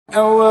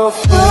And we'll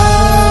fly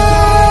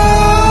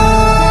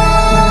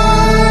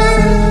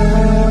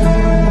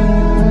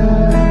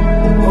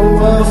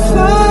away,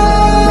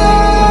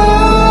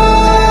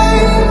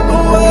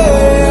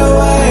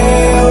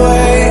 away,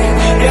 away.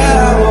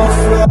 Yeah, we'll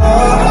fly.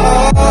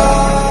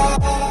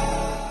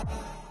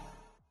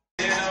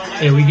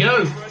 Here we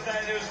go.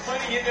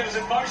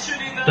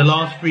 The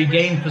last 3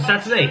 games for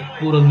Saturday.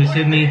 Bulldogs with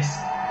Sydney.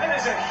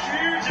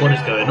 What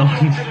is going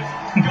on?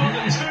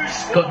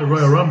 Got the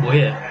Royal Rumble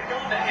here.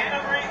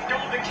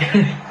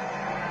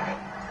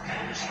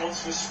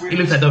 He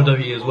looks like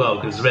WWE as well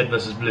because red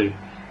versus blue.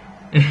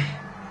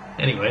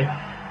 Anyway,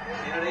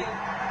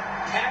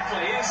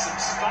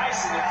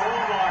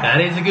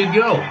 that is a good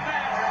goal.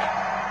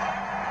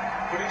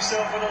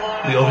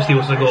 We obviously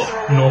also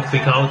got North v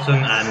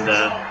Carlton and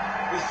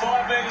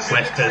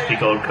West Coast v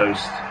Gold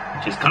Coast,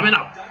 which is coming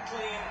up.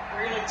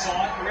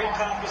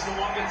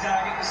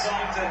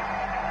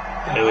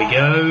 Here we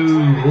go.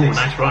 Oh,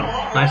 nice run.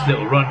 Nice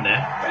little run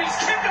there.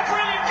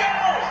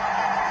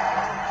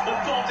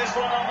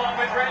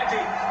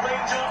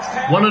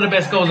 One of the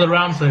best goals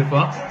around so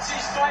far.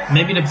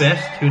 Maybe the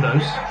best, who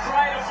knows.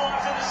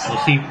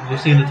 We'll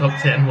see in the top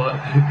 10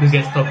 who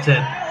gets top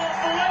 10.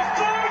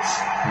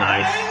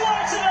 Nice.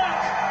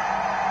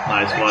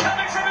 Nice one.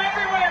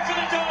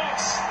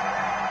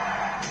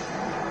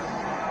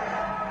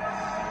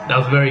 That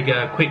was very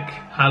quick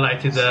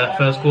highlighted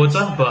first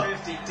quarter, but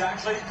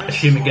I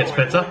assume it gets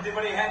better.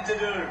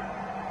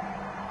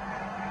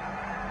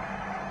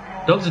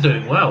 Dogs are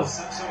doing well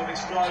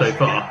so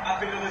far.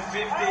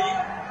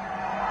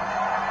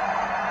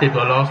 Did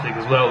well last week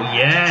as well.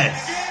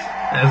 Yes!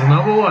 There's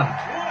another one.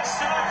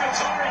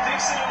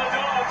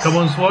 Come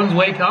on, Swans,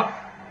 wake up.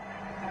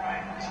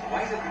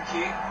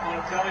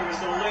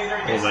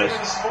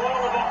 Almost.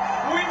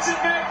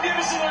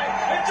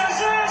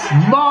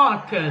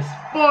 Marcus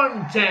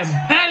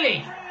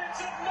Bontempelli!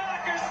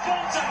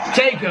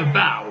 Take a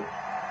bow.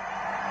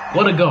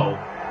 What a goal.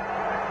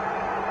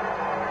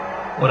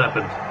 What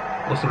happened?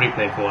 What's the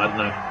replay for? I don't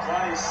know.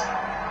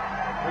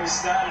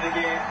 Restarted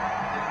again.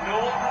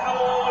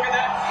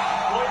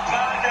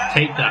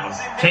 Takedown.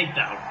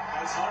 Takedown.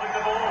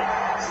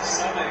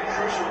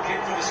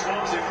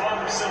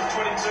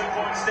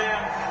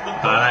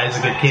 That is a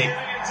good kick.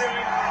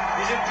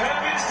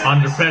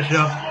 Under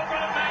pressure.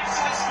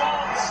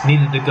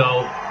 Needed the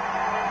goal.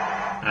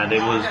 And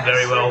it was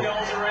very well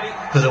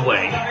put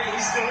away.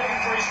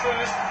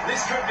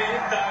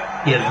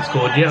 He hasn't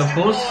scored yet, of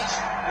course,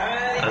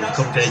 as the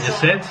commentator just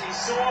said.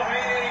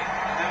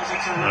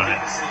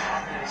 Alright.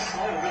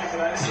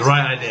 It was the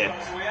right idea.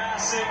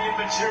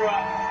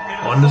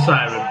 On the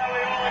siren.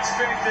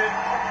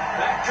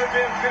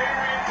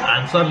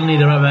 And suddenly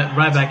they're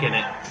right back in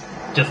it.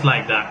 Just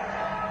like that.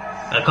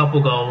 A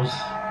couple goals.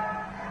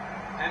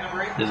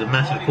 There's a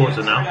massive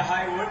quarter now.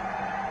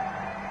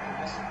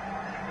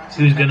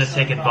 Who's going to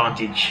take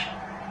advantage?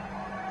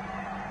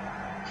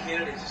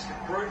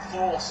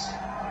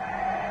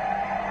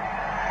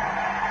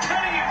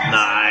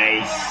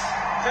 Nice.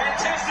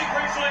 Fantastic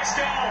reflex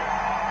goal.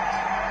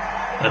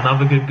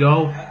 Another good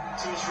goal.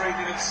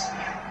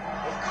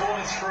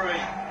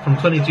 From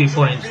 22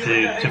 points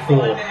to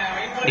 4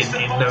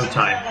 in no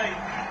time.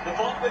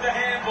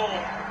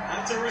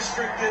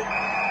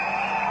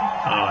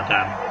 Oh,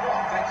 damn.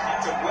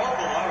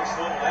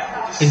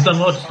 He's done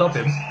well to stop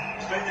him.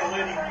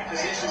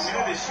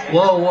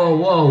 Whoa, whoa,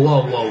 whoa,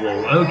 whoa, whoa,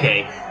 whoa.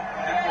 Okay.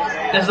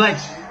 There's like...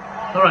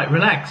 Alright,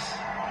 relax.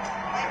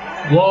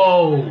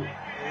 Whoa.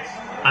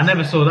 I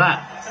never saw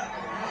that.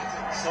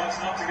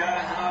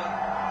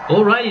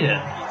 Alrighty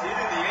then.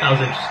 That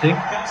was interesting.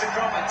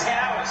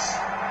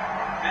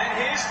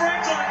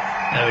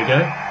 There we go.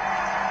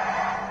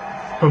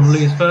 Probably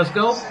his first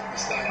goal?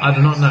 I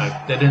do not know.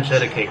 They didn't show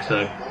the kick,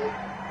 so...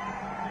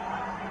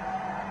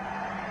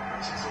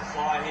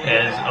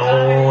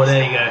 Oh,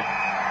 there you go.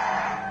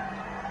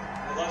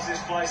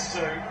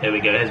 Here we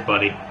go, here's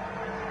Buddy.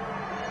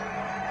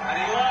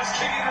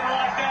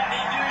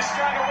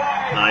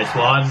 Nice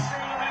one.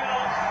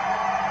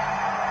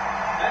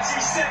 That's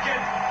his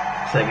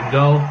second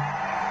goal.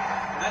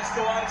 That's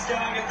the way it's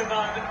going at the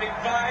moment. Big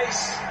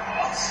base.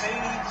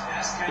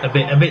 A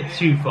bit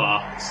too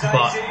far,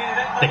 but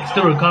they can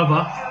still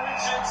recover.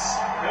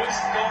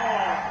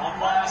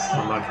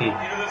 Unlucky.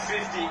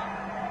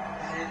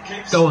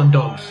 Go on,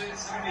 Dogs.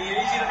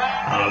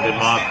 Oh, good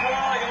mark.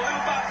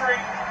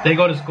 They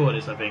got to score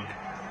this, I think.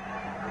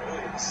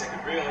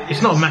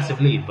 It's not a massive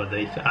lead, but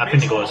I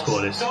think they got to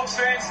score this.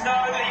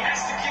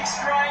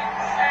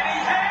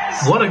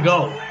 What a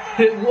goal!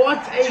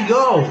 What a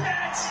goal!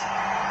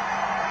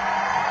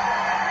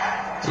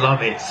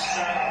 Love it.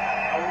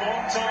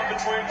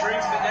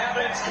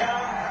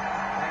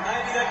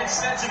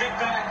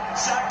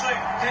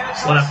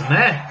 What happened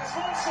there?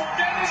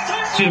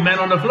 2 men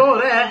on the floor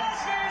there.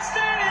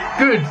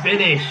 Good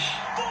finish.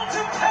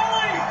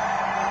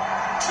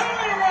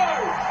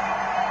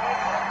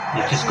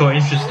 It just got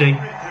interesting.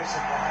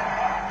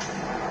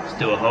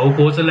 Still a whole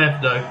quarter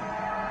left though.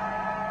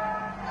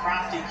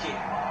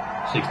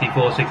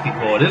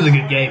 64-64. This is a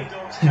good game.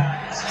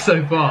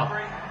 so far.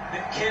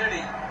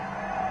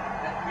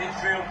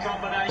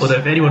 Although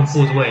if anyone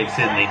pulls away, it's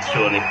Sydney,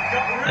 surely.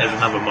 There's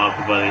another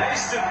marker buddy.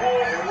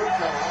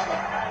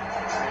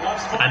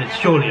 And it's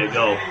surely a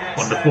goal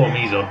on the form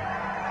he's on.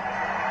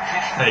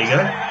 There you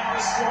go.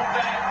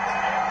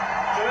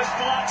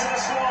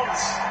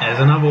 There's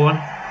another one.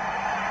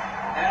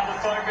 Now the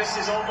focus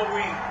is on the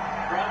wing.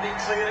 Grundy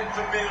cleared it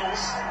for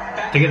Mills.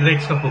 To get the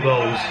next couple of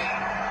goals,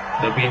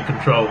 they'll be in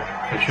control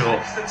for sure.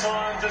 It's the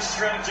time to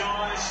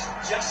strategise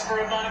just for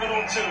a moment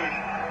or two.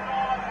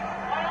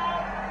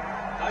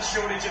 No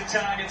shortage of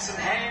targets and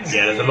hands.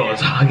 Yeah, there's a lot of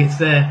targets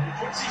there.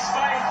 He puts his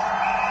faith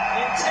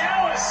in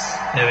Towers.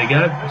 There we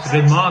go. It's a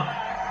good mark.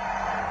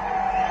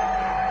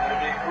 It'll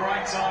be a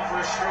great time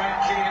for a straight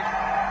kick.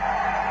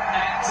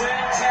 And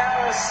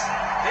Towers,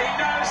 he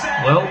knows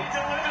that. Well, he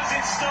delivers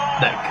in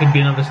style. that could be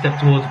another step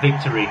towards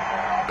victory.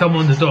 Come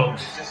on, the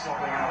Dogs. Just not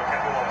being able to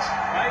capitalise.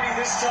 Maybe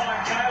this time,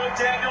 Caleb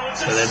Daniel.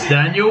 It's a So then six.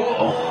 Daniel.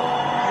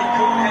 He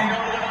couldn't hang on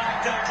to the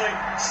mark, Dunkley.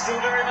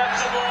 Still very much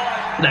alive.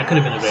 That could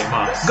have been a great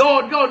mark. Go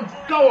on, go on,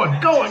 go on,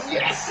 go on.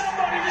 Yes.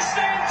 Somebody to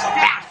stand tall.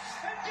 Yes.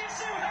 And guess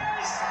who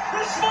has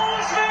the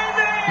smallest man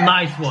there?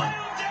 Nice one.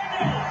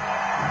 Daniel.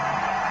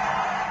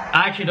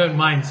 I actually don't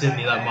mind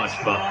Sydney that much,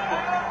 but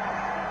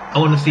I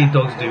want to see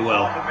Dogs do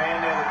well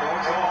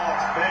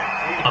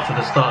after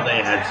the start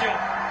they had.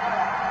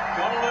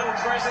 Got a little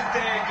present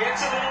there.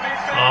 Gets a little bit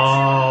fancy.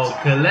 Oh,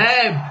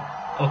 Caleb.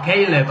 Or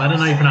Caleb, I don't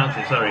know how you pronounce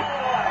it, sorry.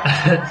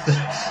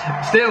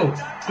 Still,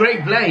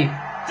 great play.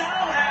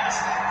 Dalhouse.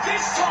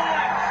 This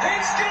time,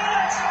 he's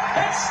got it.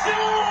 It's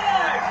still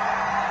alive.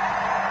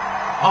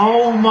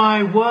 Oh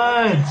my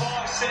word.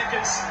 5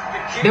 seconds. The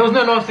kick. There was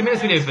no last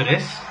minutes video for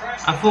this.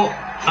 I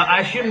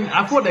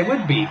thought they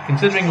would be,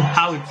 considering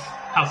how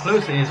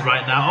close it is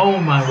right now. Oh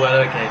my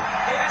word, okay.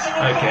 Here's a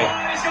look Okay.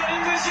 behind. He's got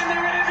English in the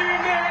rearview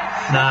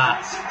mirror. Nah.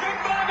 It's a big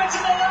moment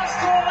in the last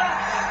corner.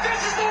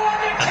 This is the one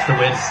that That's the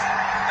win. counts.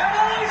 And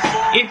only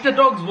 4. If the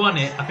Dogs won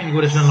it, I think it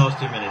would have done last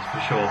 2 minutes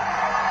for sure.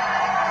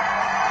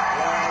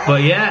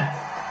 But yeah,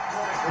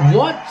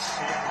 what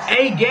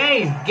a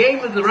game! Game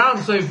of the round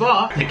so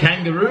far. The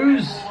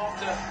Kangaroos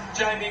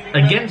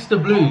against the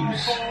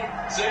Blues.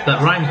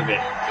 That rhymes a bit.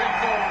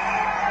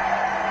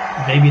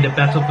 Maybe the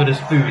battle for the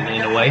spoon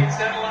in a way.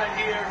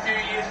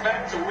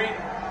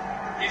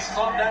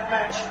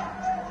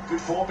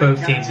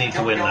 Both teams need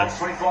to win though,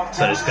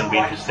 so it's going to be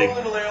interesting.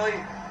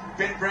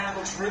 Ben Brown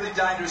looks really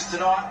dangerous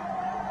tonight.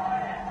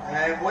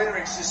 And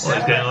Wetterick's just What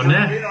is going on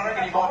there? I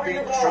reckon he might be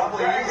in trouble.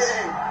 He is.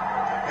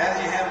 How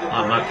do you handle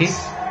the Unlucky. breeze?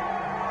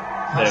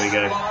 There we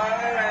go.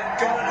 And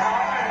got it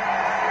home.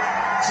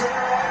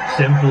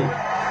 Simple.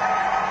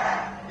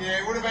 Yeah,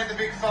 it would have been the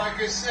big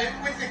focus, even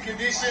with the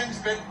conditions,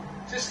 but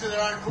just for their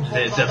own football.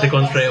 They've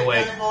gone straight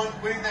away.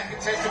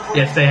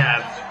 Yes, they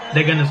have.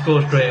 They're going to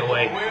score straight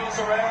away. Wheels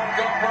around,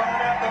 got Brown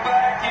out the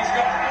back. He's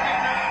got it in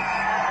there.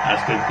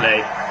 That's good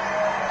play.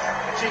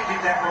 Check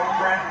in that one,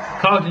 Brown.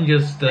 Carlton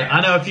just...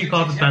 I know a few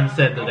Carlton fans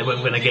said that they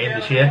weren't going to get him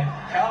this year.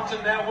 Carlton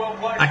now well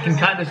placed. I can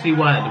kind of see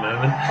why at the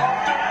moment.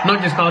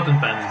 Not just Carlton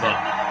fans, but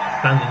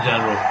fans in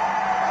general.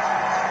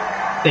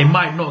 They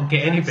might not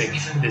get anything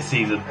this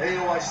season. He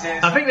always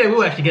stands. I think they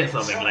will actually get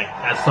something, like,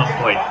 at some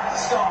point.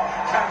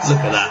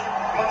 Look at that.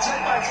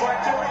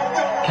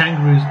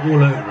 Kangaroos all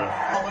over him.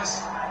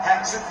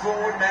 Hacks it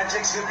forward,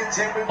 Magic's who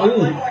content with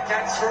Ooh.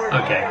 cuts through.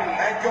 Okay.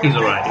 He's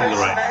alright, he's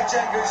alright.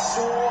 Magic who's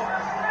sore,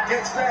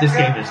 gets back This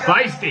game up, is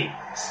feisty.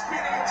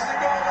 spinning into the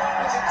goal line,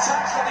 was it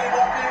touched and it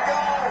might be a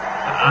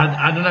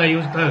goal. I don't know, he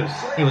was close.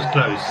 He was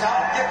close.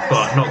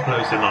 But not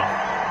close enough.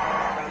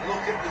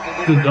 Look at the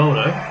delivery Good goal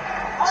though.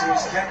 to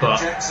his captain,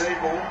 But Jack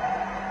Zeeble.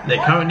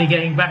 they're currently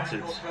getting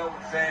battered. Melbourne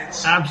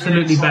fans,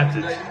 Absolutely very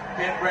battered. excited.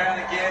 Ben Brown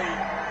again.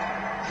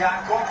 He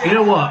can't quite get You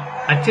know what?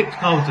 I tipped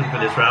Carlton for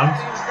this round.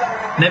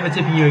 Never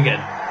tipping you again.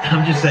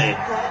 I'm just saying.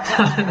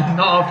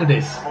 Not after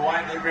this.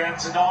 away to the ground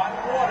tonight.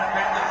 What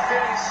about the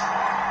finish?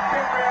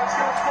 Ben Brown's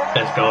got 4.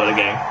 Best goal of the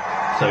game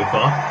so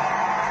far.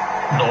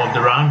 Not of the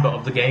round, but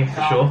of the game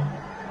for sure.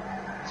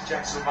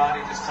 Jack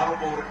Silvani just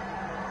tunnel-boarded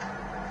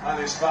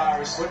only as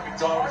far as Slip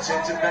McDonald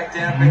sends it back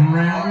down. Ben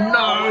Brown.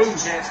 No.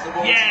 Chance of the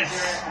ball. Yes.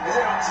 Has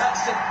anyone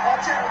touched it? Oh,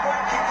 Jared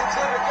White kicked it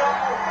to the goal.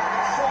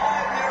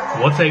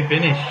 5-0. What a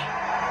finish.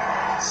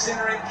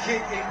 Centering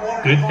kick. He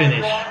wanted Good to find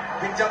finish. one.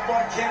 Picked up by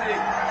Kennedy.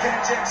 Can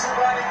Jack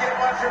Silvani get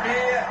one from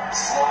here?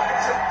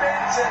 Slides and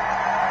bends it.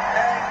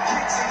 And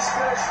kicks his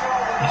first goal.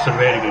 That's a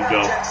really good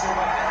goal. Jack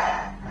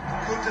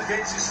Silvani. Good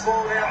defensive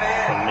ball down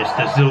there. From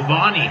Mr.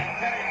 Silvani.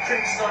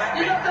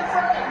 You got the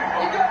free.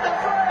 You got the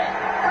free.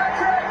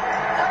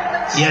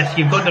 Yes,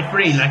 you've got the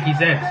free, like he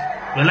said.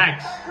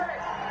 Relax.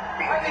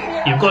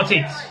 You've got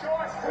it.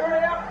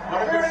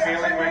 Not a good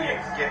feeling when you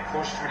get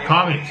pushed when you're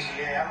Calm it. in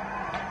the air.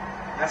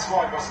 That's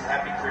why I wasn't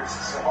happy, Krys.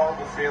 It's a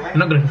horrible feeling. I'm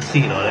not going to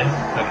concede, are they?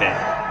 Okay,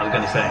 I was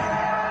going to say.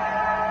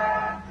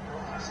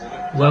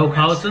 Well,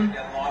 Carlton,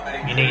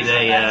 you need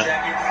a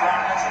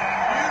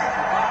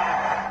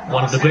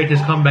one of the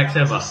greatest comebacks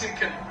ever.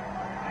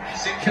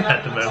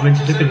 At the moment,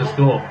 look at the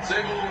score.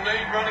 Zeeble will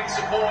need running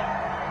support.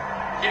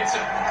 Gets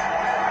it.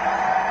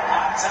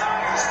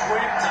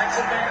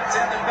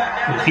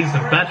 We've seen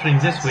some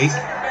batterings this week.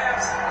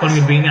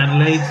 Only being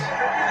Adelaide,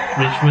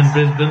 Richmond,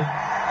 Brisbane,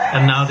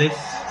 and now this.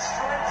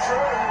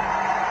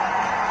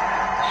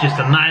 It's just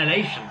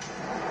annihilation.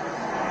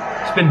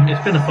 It's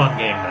been a fun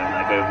game though,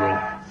 like overall.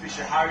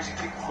 Fisher hurries a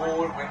kick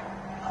forward, went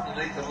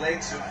underneath the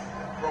legs of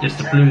Just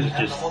the Blues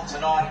just.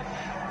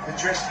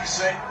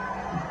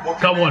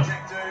 Come on,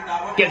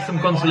 get some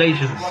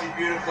consolations.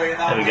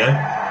 There we go.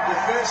 The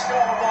first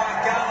goal by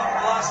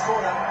Carlton last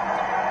quarter.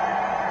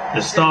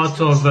 The start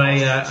of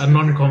a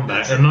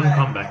non-comeback.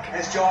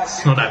 It's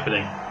not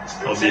happening,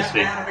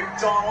 obviously. There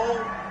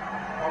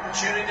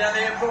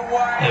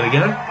we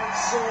go.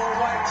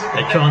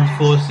 A chance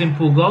for a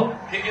simple goal,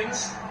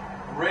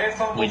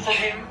 which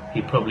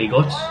he probably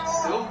got.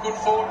 Still good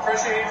forward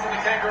pressure here from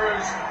the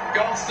Kangaroos.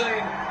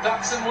 Goldstein,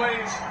 ducks and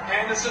weaves.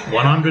 Anderson.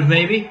 100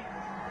 maybe?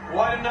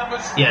 Wider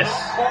numbers. Yes,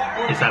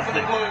 Quite it's working for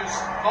happening. the Blues.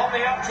 On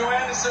the up to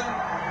Anderson.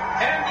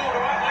 Handball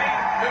to Utley,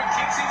 who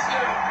kicks his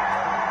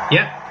knee.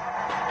 Yep.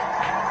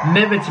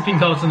 Never tipping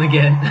Carlton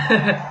again.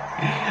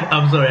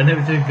 I'm sorry, I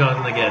never tipping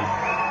Carlton again.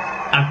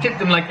 I've tipped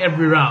them like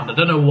every round. I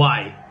don't know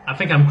why. I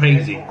think I'm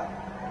crazy.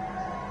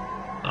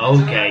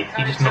 Okay,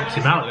 he just knocks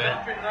him out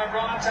there.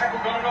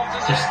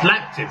 Just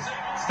slapped him.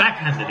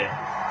 Backhanded him.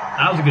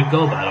 That was a good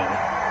goal, by the way.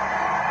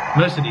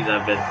 Most of these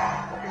have been.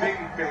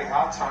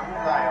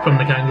 From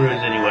the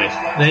Kangaroos anyway.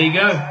 There you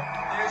go.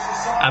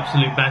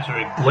 Absolute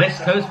battering.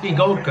 West Coast v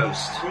Gold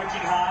Coast.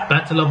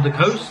 Battle of the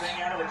Coast.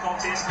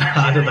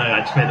 I don't know,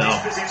 I just made that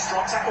up.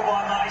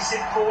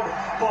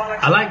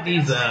 I like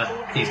these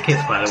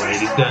kits, by the way,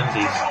 these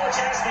Guernseys.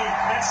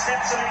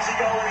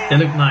 They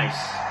look nice.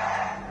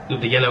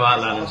 With the yellow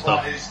outline and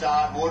stuff.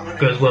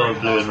 Goes well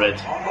with blue and red.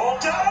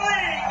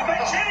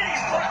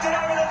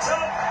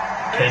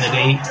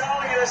 Kennedy,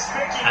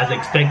 as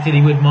expected,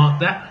 he would mark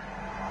that.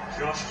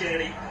 Josh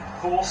Kennedy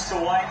forced to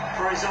wait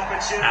for his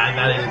opportunity. And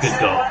that is a good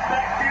goal.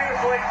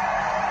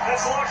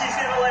 That's like he's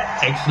never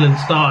left. Excellent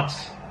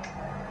starts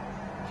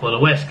for the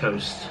West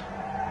Coast.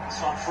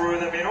 This one through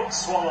the middle,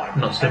 Swallow.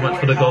 Not so much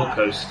for the Gold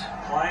Coast.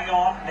 Playing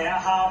on, now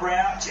Harbour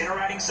out,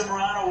 generating some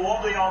run, a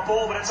wobbly on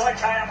ball, but it's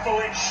okay up for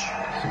Lynch.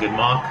 It's a good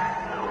mark.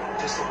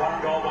 Just the one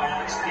goal by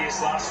Alex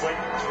Pearce last week.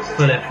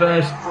 For their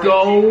first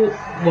goal,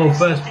 well,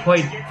 first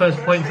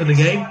point for the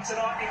game.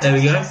 There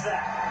we go.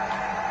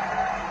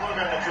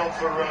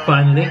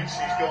 Finally,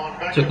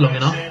 took long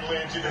enough.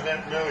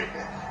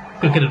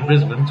 Quicker than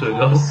Brisbane to a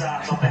goal.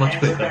 Much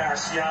quicker. There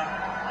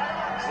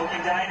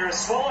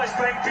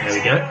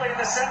we go.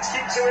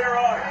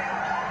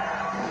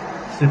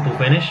 Simple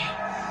finish.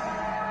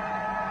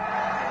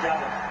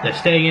 They're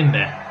staying in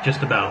there,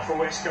 just about.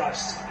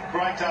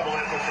 Great double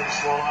effort from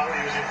Swallow.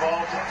 He was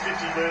involved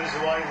 50 metres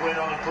away, went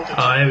on and put the...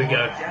 Oh, there we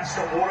go.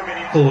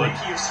 Forward.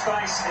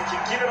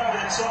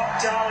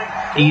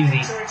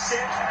 Easy.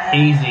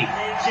 Easy.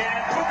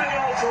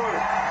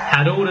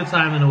 Had all the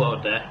time in the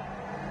world there.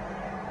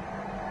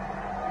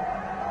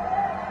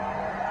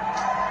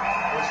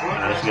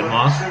 That's a good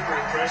mark.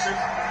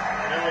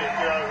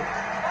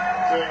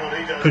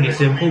 Pretty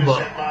simple,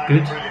 but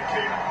good.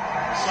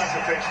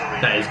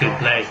 That is good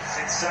play.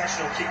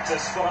 Sensational kick to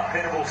spot up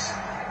Venables.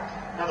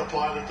 Another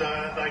player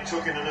that they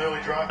took in an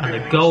early draft. And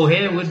the goal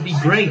here would be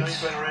great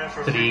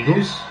for the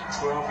Eagles.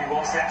 12 he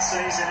was that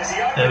season as he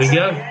There we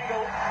go.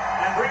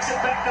 And brings it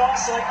back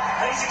nicely.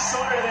 He's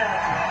excited about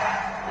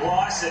it.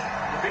 Lyson,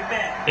 the big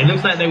man. It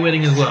looks like they're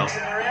winning as well.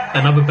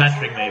 Another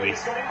battering maybe.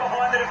 He's got him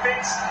behind the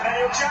defence and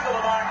he'll juggle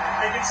the mark.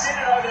 He can send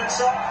it over the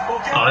top.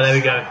 Oh, there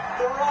we go.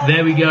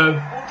 There we go.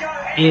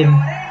 In.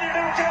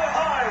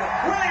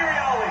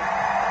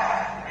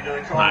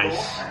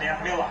 Nice. And now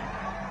Miller.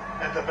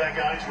 At the back,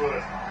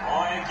 Ainsworth.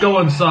 Go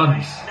on,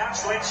 Suns.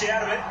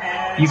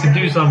 You can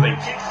do something.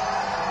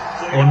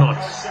 Or not.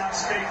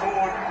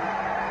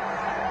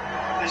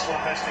 This one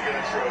has to go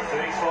through.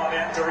 35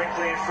 out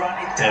directly in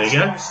front. There we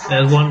go.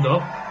 There's one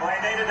goal.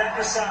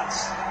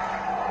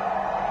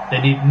 They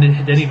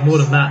need more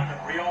than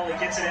that. Rioli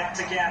gets it out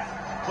to Gaff.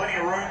 Plenty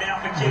of room now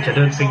for Kennedy. Which I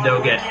don't think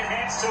they'll get.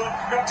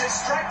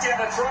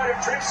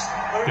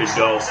 Good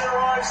goal.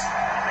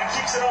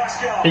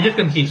 They're just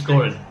going to keep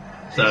scoring.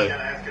 So,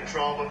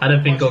 I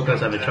don't think Gold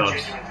Coast have a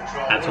chance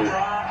at all.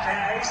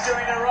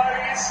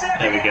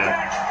 There we go.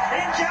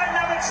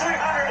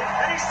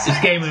 It's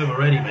game over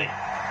already, mate.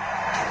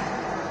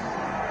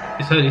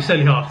 It's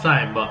only half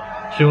time, but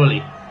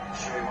surely.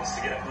 Sure, he wants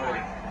to get it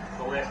moving.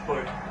 The left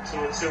boot,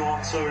 2-2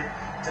 on 2.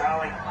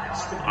 Darling.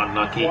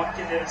 Unlucky.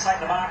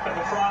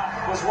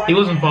 He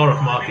wasn't far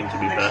off marking, to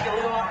be fair.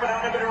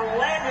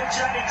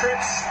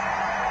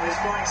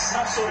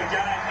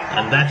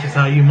 And that is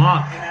how you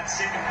mark. In that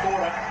second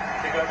quarter,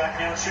 they go back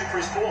now and shoot for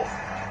his fourth.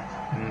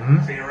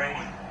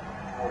 Fiorini,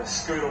 or to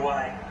scoot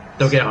away.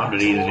 They'll get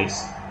 100 easily.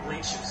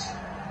 Lynch's.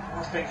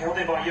 That's being held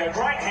there by Yo.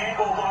 Great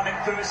handball by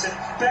McPherson.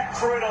 Back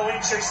through to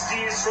Lynch, who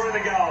steers through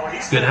the goal.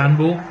 Good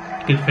handball.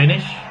 Good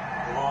finish.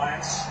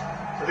 Lions.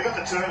 So they got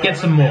the turnover. Get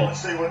some more. Let's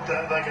see what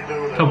they can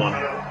do with it. Come on.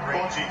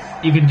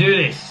 You can do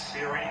this.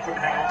 Fiorini couldn't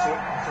hang on to it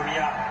from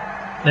Young.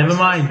 Never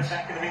mind.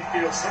 Back in the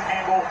midfield, slip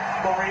handball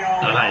by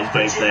Rioli. Oh, that is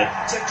great play.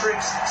 To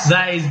Krys.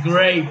 That is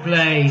great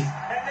play.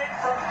 And then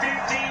from 50,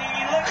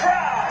 Lacroix.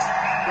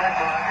 Great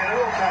mark, and it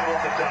all came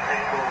off the dumb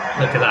handball.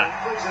 Look at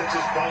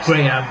that.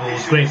 Great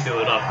handballs, great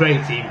build up,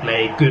 great team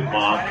play, good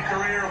mark. And a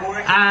career of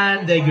work.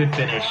 And a good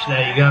finish.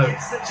 There you go.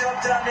 Gets the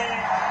job done there.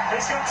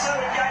 He's got 2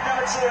 in game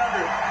number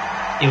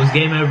 200. It was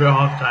game over at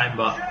half time,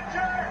 but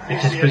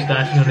it just puts the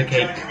icing on the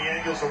cake. Changing the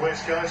angles of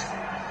West Coast.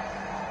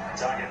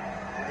 Target.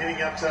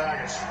 Hitting up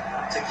targets.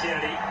 To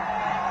Kennedy.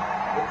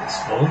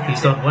 Oh,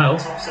 he's done well.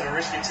 Thompson and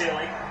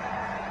Rischitelli.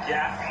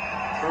 Gaff.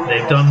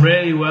 They've done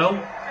really well.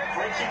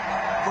 Free kick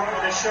over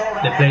the shoulder.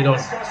 They played on.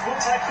 West Coast will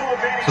take full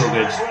advantage So of it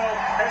good. as well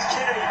as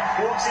Kennedy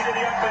walks into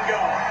the open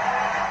goal.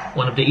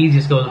 One of the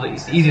easiest goals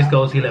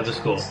he'll ever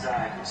score.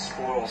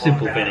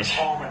 Simple finish.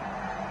 Coleman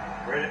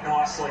read it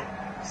nicely.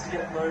 Just to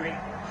get it moving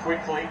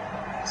quickly.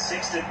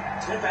 Sexton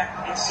turn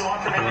back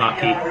inside from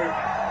Unlucky. who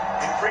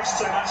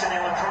infringed too much in their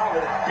Lacroix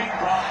with a big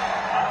bump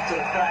after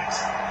the fact.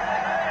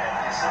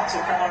 Suns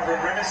will come over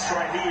and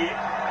remonstrate here.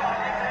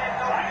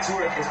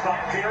 Ainsworth was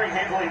bumped very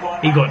heavily by.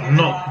 He got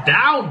knocked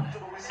down,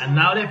 and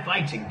now they're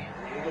fighting.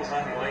 The Eagles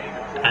only leading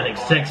the quarter Alex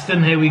by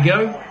Sexton, here we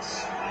go.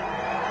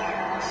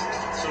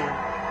 62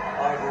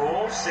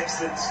 overall.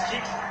 Sexton's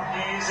kick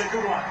is a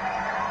good one.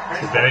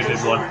 It's a very good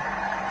one.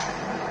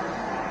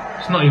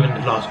 It's not even the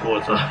last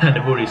quarter, and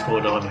they've already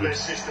scored 100.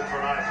 Best system for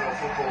AFL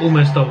football.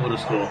 Almost double the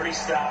score. Pretty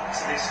start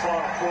to this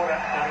final quarter.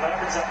 And it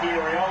opens up here.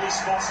 Rioli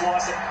spots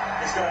Lysa.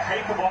 He's got a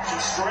heap of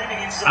options streaming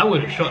inside. I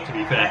would have shot, to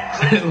be fair.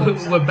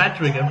 We're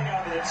battering him.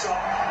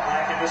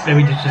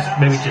 Maybe just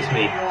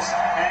me.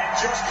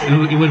 It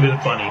would have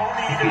been funny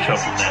if he shot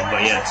from there,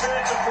 but yeah.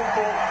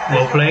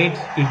 Well played,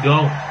 good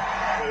goal.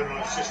 Whether or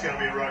not it's just going to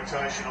be a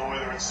rotation or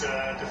whether it's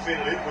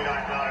definitive, we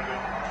don't know. But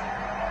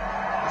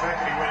the fact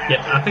that he went out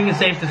Yeah, I think it's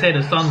safe to say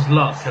the Suns'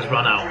 luck has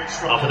run out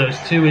after those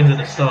 2 wins at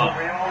the start.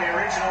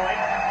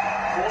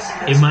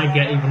 It might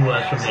get even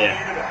worse from here.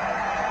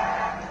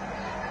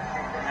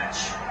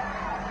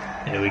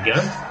 Here we go.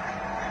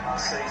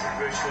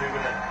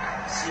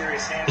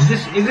 Is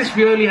this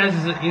Rioli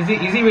is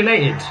he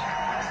related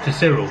to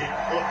Cyril? He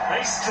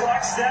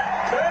strikes that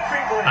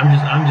perfectly.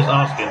 I'm just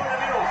asking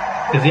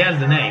because he has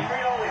the name.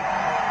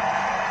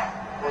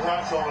 Well,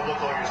 half-time it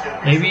looked like it was going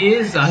to be. Maybe he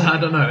is. I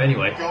don't know.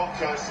 Anyway, Gold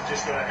Coast have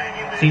just got to hang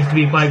in there. seems to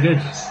be quite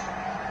good.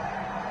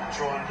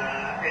 Try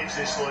and edge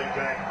this league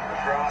back.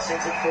 Grass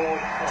hits it forward.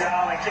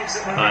 Darling kicks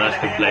it. Oh, that's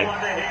good play.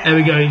 There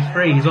we go. He's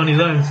free. He's on his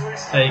own.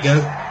 There you go.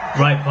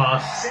 Right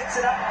pass. Sets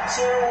it up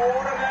to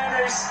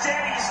Waterman, who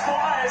steadies,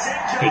 fires,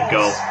 and Good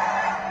goal.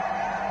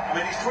 I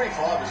mean, he's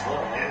 25 as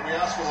well. Yeah, we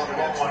asked for like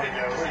about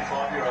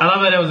 25-year-old. I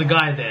love how there was a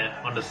guy there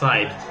on the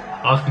side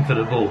asking for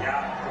the ball.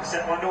 Puts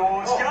that one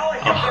towards goal. He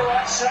kept the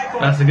right shape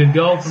on That's a good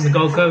goal from the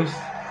Gold Coast.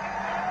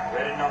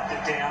 Redden knocked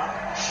it down.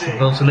 Some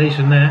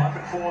consolation there.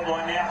 Open forward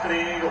line now for the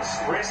Eagles.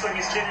 Wrestling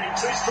is Kennedy.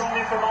 Too strong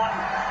there for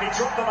Martin. He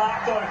dropped the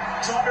mark though.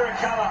 Time to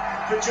recover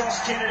for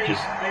Josh Kennedy.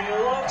 Just he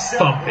looks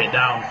bump it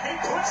down. He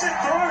puts it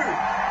through.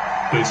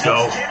 Good Josh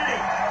goal.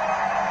 Kennedy.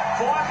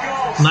 5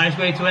 goals. Nice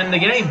way to end the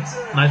game.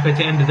 Nice way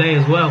to end the day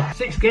as well.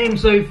 6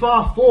 games so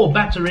far, 4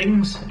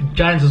 batterings.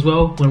 Giants as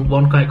well,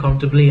 won quite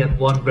comfortably, and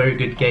 1 very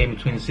good game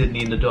between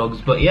Sydney and the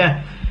Dogs. But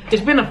yeah,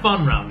 it's been a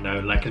fun round though.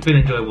 Like, it's been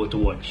enjoyable to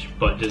watch,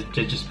 but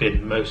there's just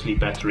been mostly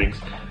batterings.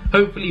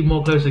 Hopefully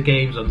more closer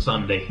games on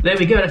Sunday. There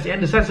we go, that's the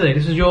end of Saturday.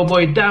 This is your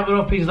boy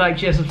Davidoff. Please like,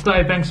 share,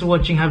 subscribe. Thanks for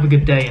watching. Have a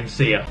good day and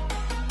see ya.